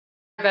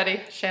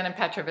Everybody, Shannon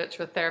Petrovich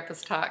with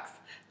Therapist Talks.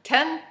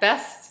 10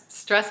 best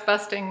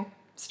stress-busting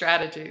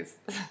strategies.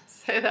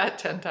 Say that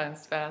 10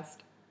 times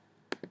fast.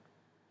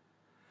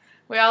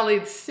 We all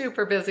lead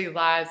super busy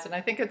lives, and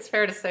I think it's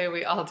fair to say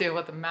we all deal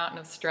with a mountain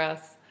of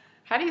stress.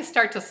 How do you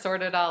start to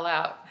sort it all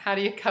out? How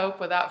do you cope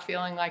without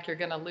feeling like you're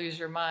going to lose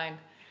your mind?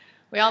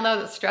 We all know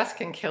that stress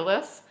can kill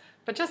us,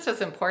 but just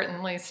as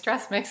importantly,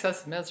 stress makes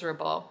us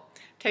miserable.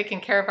 Taking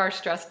care of our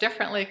stress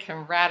differently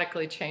can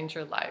radically change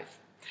your life.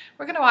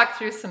 We're going to walk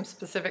through some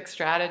specific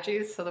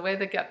strategies, so the way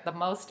to get the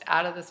most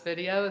out of this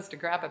video is to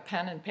grab a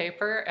pen and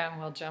paper and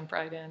we'll jump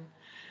right in.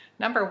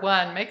 Number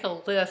one, make a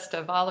list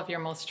of all of your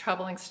most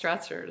troubling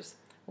stressors.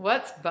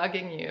 What's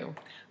bugging you?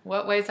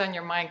 What weighs on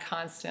your mind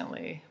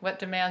constantly? What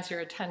demands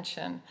your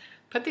attention?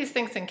 Put these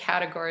things in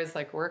categories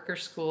like work or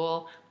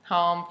school,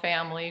 home,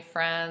 family,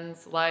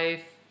 friends,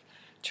 life,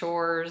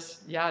 chores,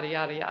 yada,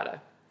 yada,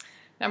 yada.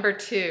 Number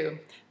two,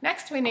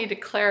 next we need to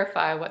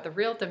clarify what the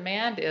real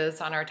demand is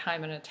on our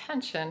time and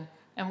attention,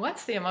 and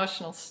what's the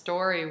emotional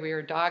story we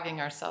are dogging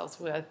ourselves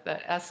with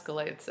that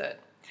escalates it.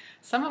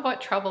 Some of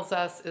what troubles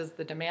us is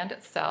the demand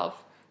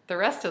itself. The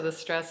rest of the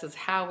stress is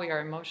how we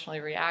are emotionally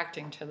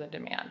reacting to the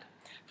demand.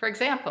 For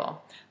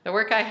example, the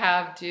work I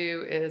have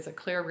due is a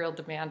clear, real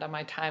demand on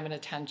my time and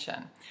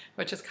attention,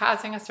 which is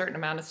causing a certain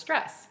amount of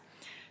stress.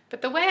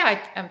 But the way I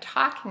am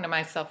talking to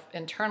myself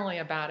internally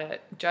about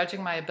it,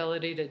 judging my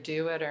ability to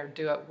do it or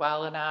do it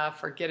well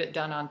enough or get it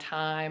done on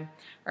time,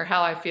 or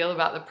how I feel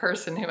about the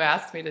person who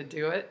asked me to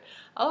do it,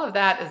 all of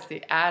that is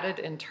the added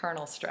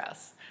internal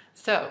stress.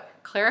 So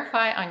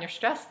clarify on your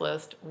stress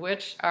list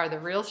which are the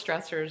real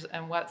stressors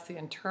and what's the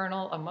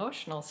internal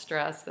emotional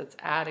stress that's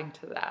adding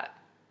to that.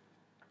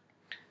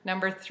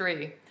 Number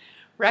three,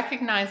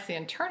 recognize the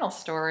internal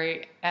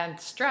story and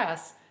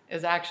stress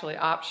is actually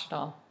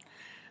optional.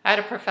 I had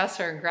a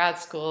professor in grad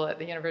school at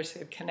the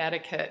University of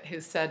Connecticut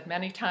who said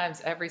many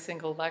times every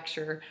single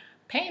lecture,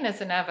 pain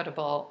is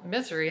inevitable,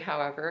 misery,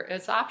 however,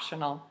 is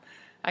optional.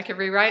 I could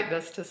rewrite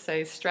this to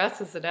say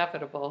stress is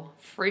inevitable,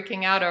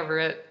 freaking out over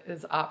it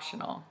is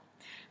optional.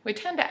 We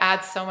tend to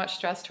add so much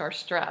stress to our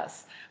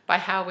stress by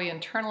how we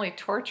internally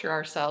torture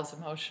ourselves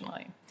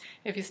emotionally.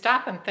 If you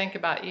stop and think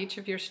about each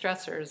of your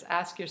stressors,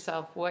 ask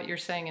yourself what you're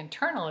saying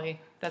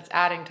internally that's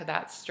adding to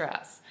that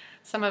stress.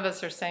 Some of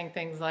us are saying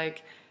things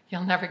like,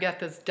 you'll never get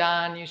this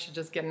done, you should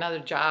just get another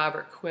job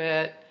or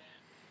quit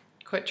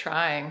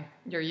trying.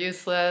 You're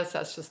useless,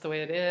 that's just the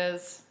way it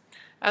is.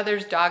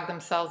 Others dog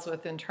themselves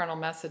with internal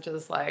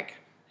messages like,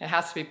 it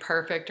has to be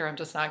perfect or I'm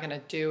just not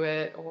gonna do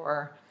it,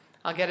 or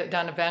I'll get it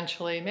done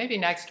eventually, maybe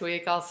next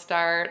week I'll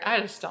start,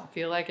 I just don't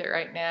feel like it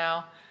right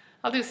now.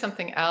 I'll do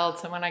something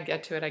else and when I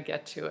get to it, I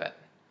get to it.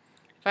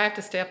 If I have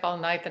to stay up all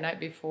night the night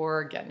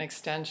before, get an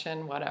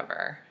extension,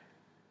 whatever.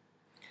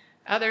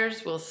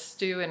 Others will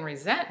stew in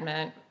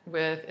resentment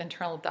with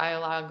internal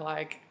dialogue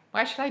like,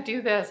 why should I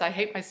do this? I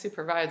hate my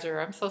supervisor.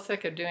 I'm so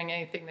sick of doing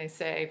anything they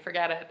say.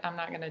 Forget it. I'm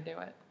not going to do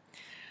it.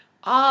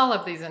 All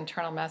of these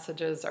internal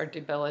messages are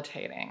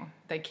debilitating.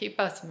 They keep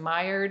us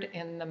mired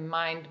in the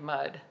mind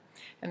mud,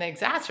 and they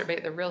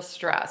exacerbate the real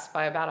stress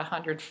by about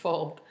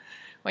 100-fold.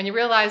 When you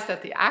realize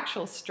that the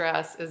actual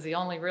stress is the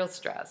only real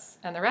stress,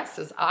 and the rest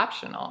is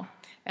optional,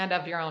 and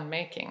of your own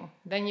making,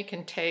 then you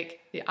can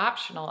take the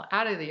optional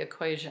out of the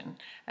equation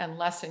and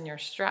lessen your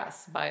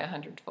stress by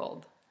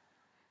 100-fold.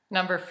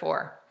 Number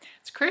four,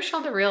 it's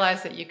crucial to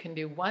realize that you can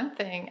do one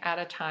thing at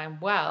a time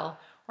well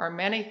or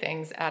many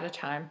things at a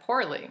time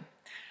poorly.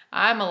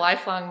 I'm a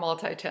lifelong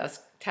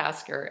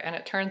multitasker, and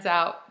it turns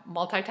out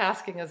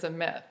multitasking is a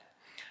myth.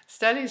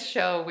 Studies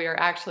show we are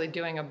actually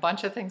doing a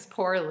bunch of things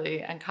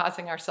poorly and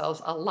causing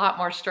ourselves a lot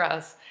more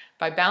stress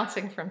by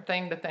bouncing from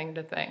thing to thing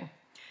to thing.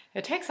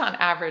 It takes on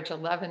average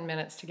 11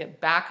 minutes to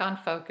get back on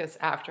focus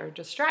after a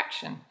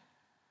distraction.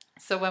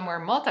 So when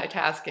we're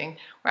multitasking,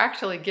 we're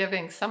actually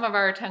giving some of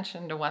our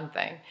attention to one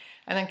thing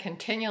and then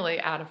continually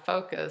out of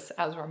focus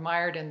as we're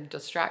mired in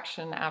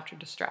distraction after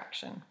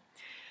distraction.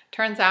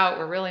 Turns out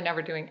we're really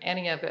never doing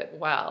any of it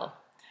well,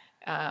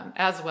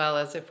 as well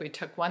as if we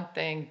took one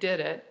thing,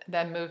 did it,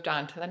 then moved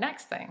on to the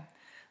next thing.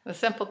 The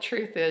simple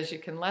truth is you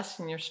can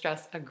lessen your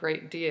stress a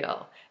great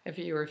deal if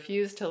you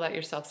refuse to let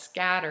yourself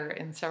scatter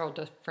in several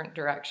different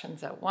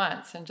directions at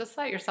once and just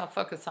let yourself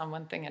focus on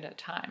one thing at a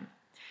time.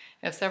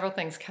 If several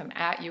things come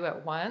at you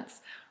at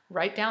once,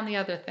 write down the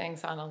other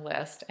things on a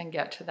list and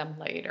get to them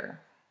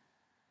later.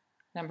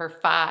 Number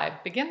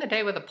five, begin the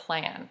day with a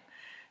plan.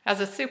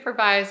 As a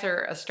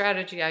supervisor, a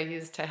strategy I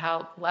used to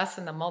help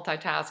lessen the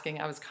multitasking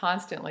I was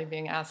constantly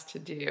being asked to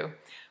do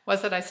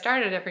was that I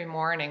started every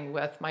morning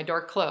with my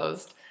door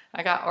closed.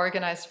 I got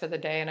organized for the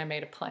day and I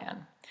made a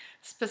plan.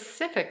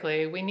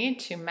 Specifically, we need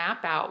to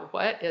map out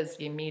what is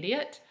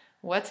immediate,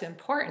 what's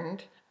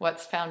important,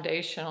 what's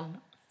foundational,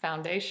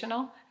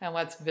 and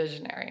what's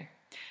visionary.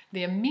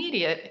 The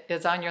immediate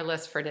is on your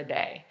list for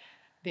today.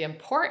 The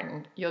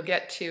important you'll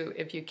get to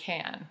if you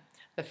can.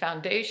 The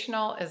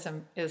foundational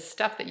is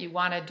stuff that you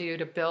want to do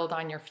to build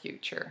on your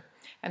future.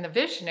 And the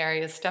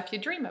visionary is stuff you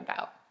dream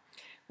about.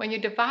 When you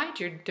divide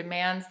your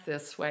demands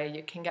this way,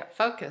 you can get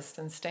focused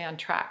and stay on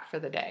track for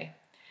the day.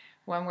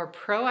 When we're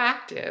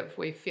proactive,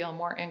 we feel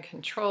more in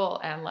control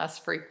and less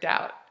freaked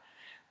out.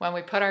 When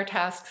we put our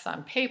tasks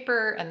on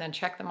paper and then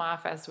check them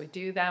off as we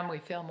do them, we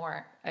feel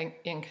more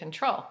in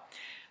control.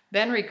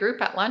 Then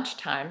regroup at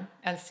lunchtime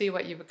and see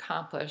what you've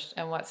accomplished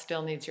and what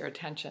still needs your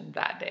attention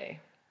that day.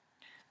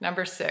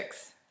 Number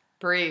 6,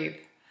 breathe.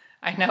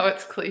 I know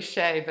it's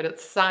cliche, but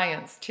it's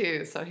science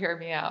too, so hear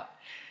me out.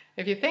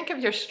 If you think of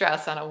your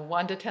stress on a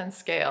 1 to 10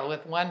 scale,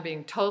 with 1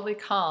 being totally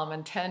calm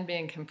and 10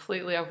 being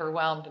completely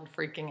overwhelmed and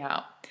freaking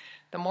out,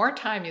 the more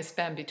time you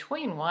spend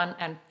between 1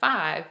 and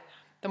 5,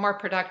 the more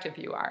productive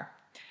you are.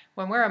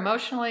 When we're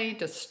emotionally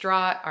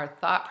distraught, our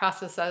thought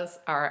processes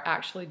are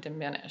actually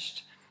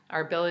diminished.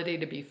 Our ability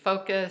to be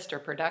focused or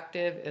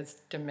productive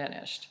is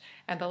diminished.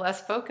 And the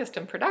less focused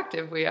and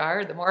productive we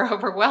are, the more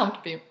overwhelmed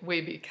we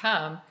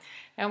become,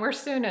 and we're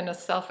soon in a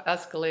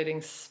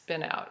self-escalating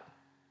spin-out.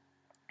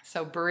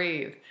 So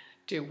breathe,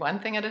 do one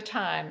thing at a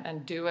time,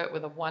 and do it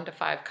with a 1 to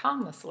 5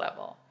 calmness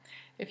level.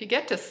 If you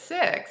get to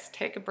 6,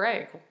 take a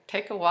break,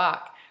 take a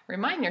walk.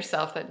 Remind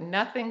yourself that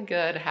nothing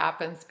good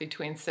happens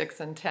between 6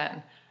 and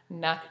 10.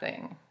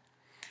 Nothing.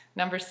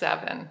 Number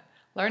 7,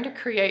 learn to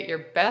create your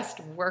best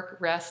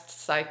work-rest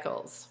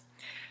cycles.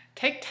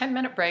 Take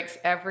 10-minute breaks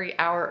every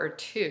hour or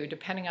 2,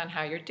 depending on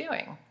how you're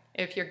doing.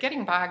 If you're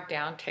getting bogged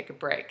down, take a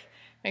break.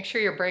 Make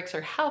sure your breaks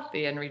are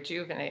healthy and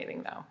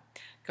rejuvenating, though.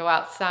 Go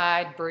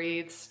outside,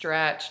 breathe,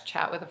 stretch,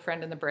 chat with a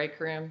friend in the break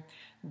room.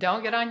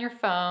 Don't get on your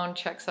phone,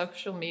 check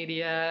social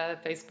media,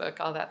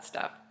 Facebook, all that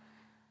stuff.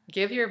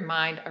 Give your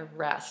mind a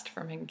rest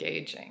from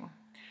engaging.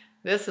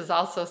 This is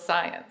also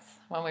science.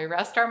 When we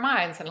rest our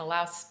minds and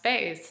allow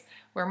space,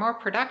 we're more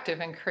productive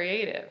and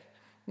creative.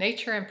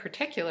 Nature in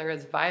particular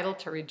is vital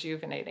to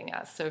rejuvenating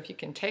us, so if you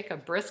can take a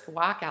brisk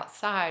walk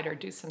outside or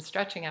do some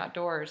stretching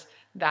outdoors,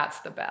 that's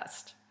the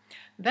best.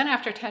 Then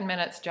after 10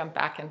 minutes, jump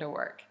back into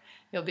work.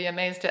 You'll be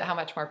amazed at how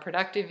much more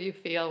productive you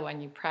feel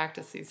when you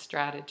practice these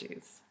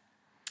strategies.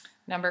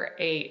 Number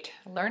 8,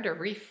 learn to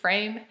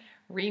reframe,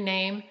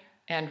 rename,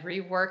 and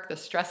rework the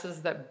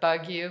stresses that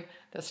bug you,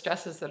 the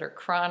stresses that are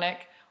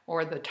chronic,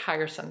 or the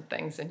tiresome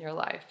things in your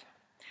life.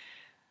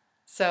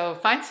 So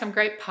find some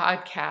great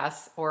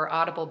podcasts or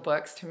audible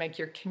books to make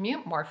your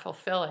commute more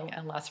fulfilling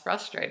and less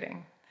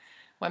frustrating.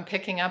 When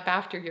picking up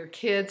after your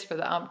kids for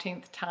the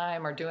umpteenth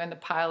time, or doing the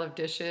pile of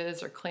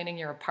dishes, or cleaning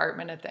your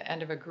apartment at the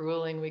end of a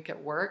grueling week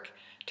at work,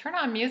 turn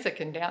on music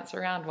and dance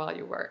around while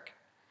you work.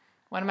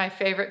 One of my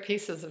favorite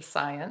pieces of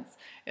science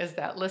is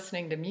that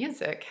listening to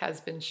music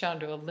has been shown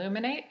to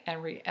illuminate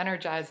and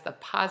re-energize the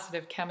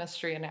positive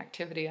chemistry and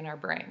activity in our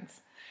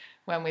brains.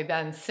 When we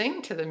then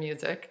sing to the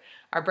music,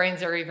 our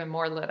brains are even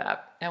more lit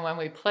up. And when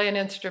we play an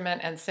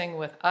instrument and sing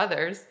with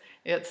others,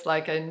 it's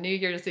like a New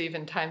Year's Eve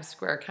in Times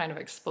Square kind of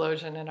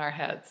explosion in our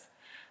heads.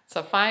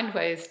 So find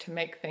ways to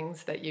make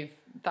things that you've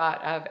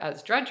thought of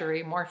as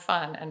drudgery more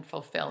fun and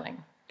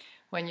fulfilling.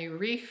 When you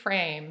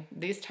reframe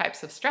these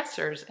types of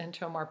stressors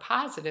into a more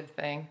positive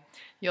thing,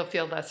 you'll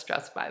feel less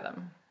stressed by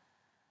them.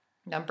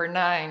 Number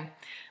 9,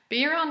 be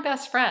your own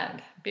best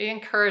friend. Be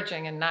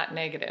encouraging and not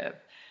negative.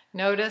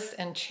 Notice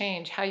and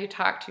change how you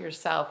talk to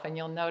yourself, and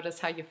you'll notice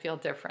how you feel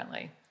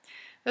differently.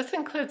 This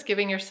includes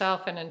giving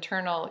yourself an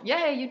internal,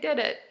 yay, you did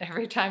it,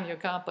 every time you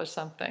accomplish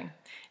something,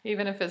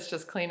 even if it's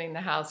just cleaning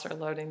the house or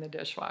loading the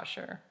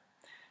dishwasher.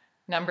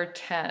 Number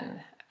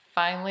 10,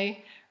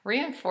 finally,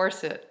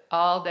 reinforce it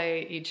all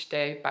day, each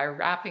day, by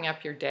wrapping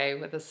up your day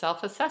with a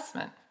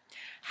self-assessment.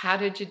 How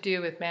did you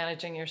do with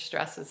managing your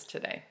stresses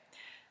today?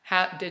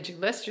 Did you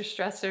list your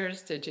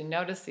stressors? Did you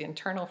notice the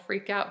internal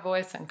freak-out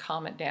voice and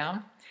calm it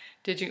down?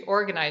 Did you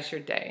organize your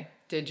day?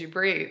 Did you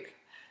breathe?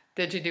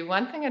 Did you do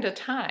one thing at a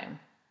time?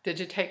 Did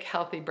you take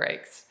healthy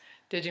breaks?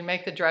 Did you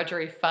make the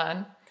drudgery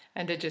fun?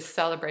 And did you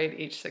celebrate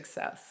each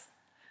success?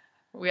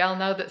 We all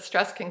know that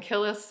stress can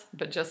kill us,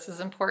 but just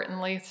as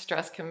importantly,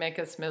 stress can make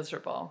us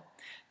miserable.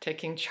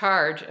 Taking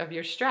charge of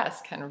your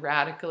stress can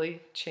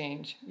radically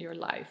change your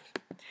life.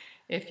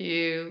 If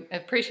you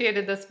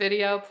appreciated this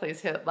video,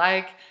 please hit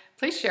like,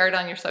 please share it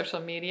on your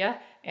social media,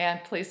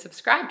 and please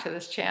subscribe to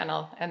this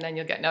channel, and then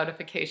you'll get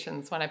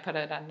notifications when I put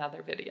out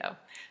another video.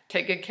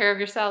 Take good care of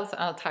yourselves,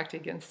 and I'll talk to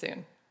you again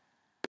soon.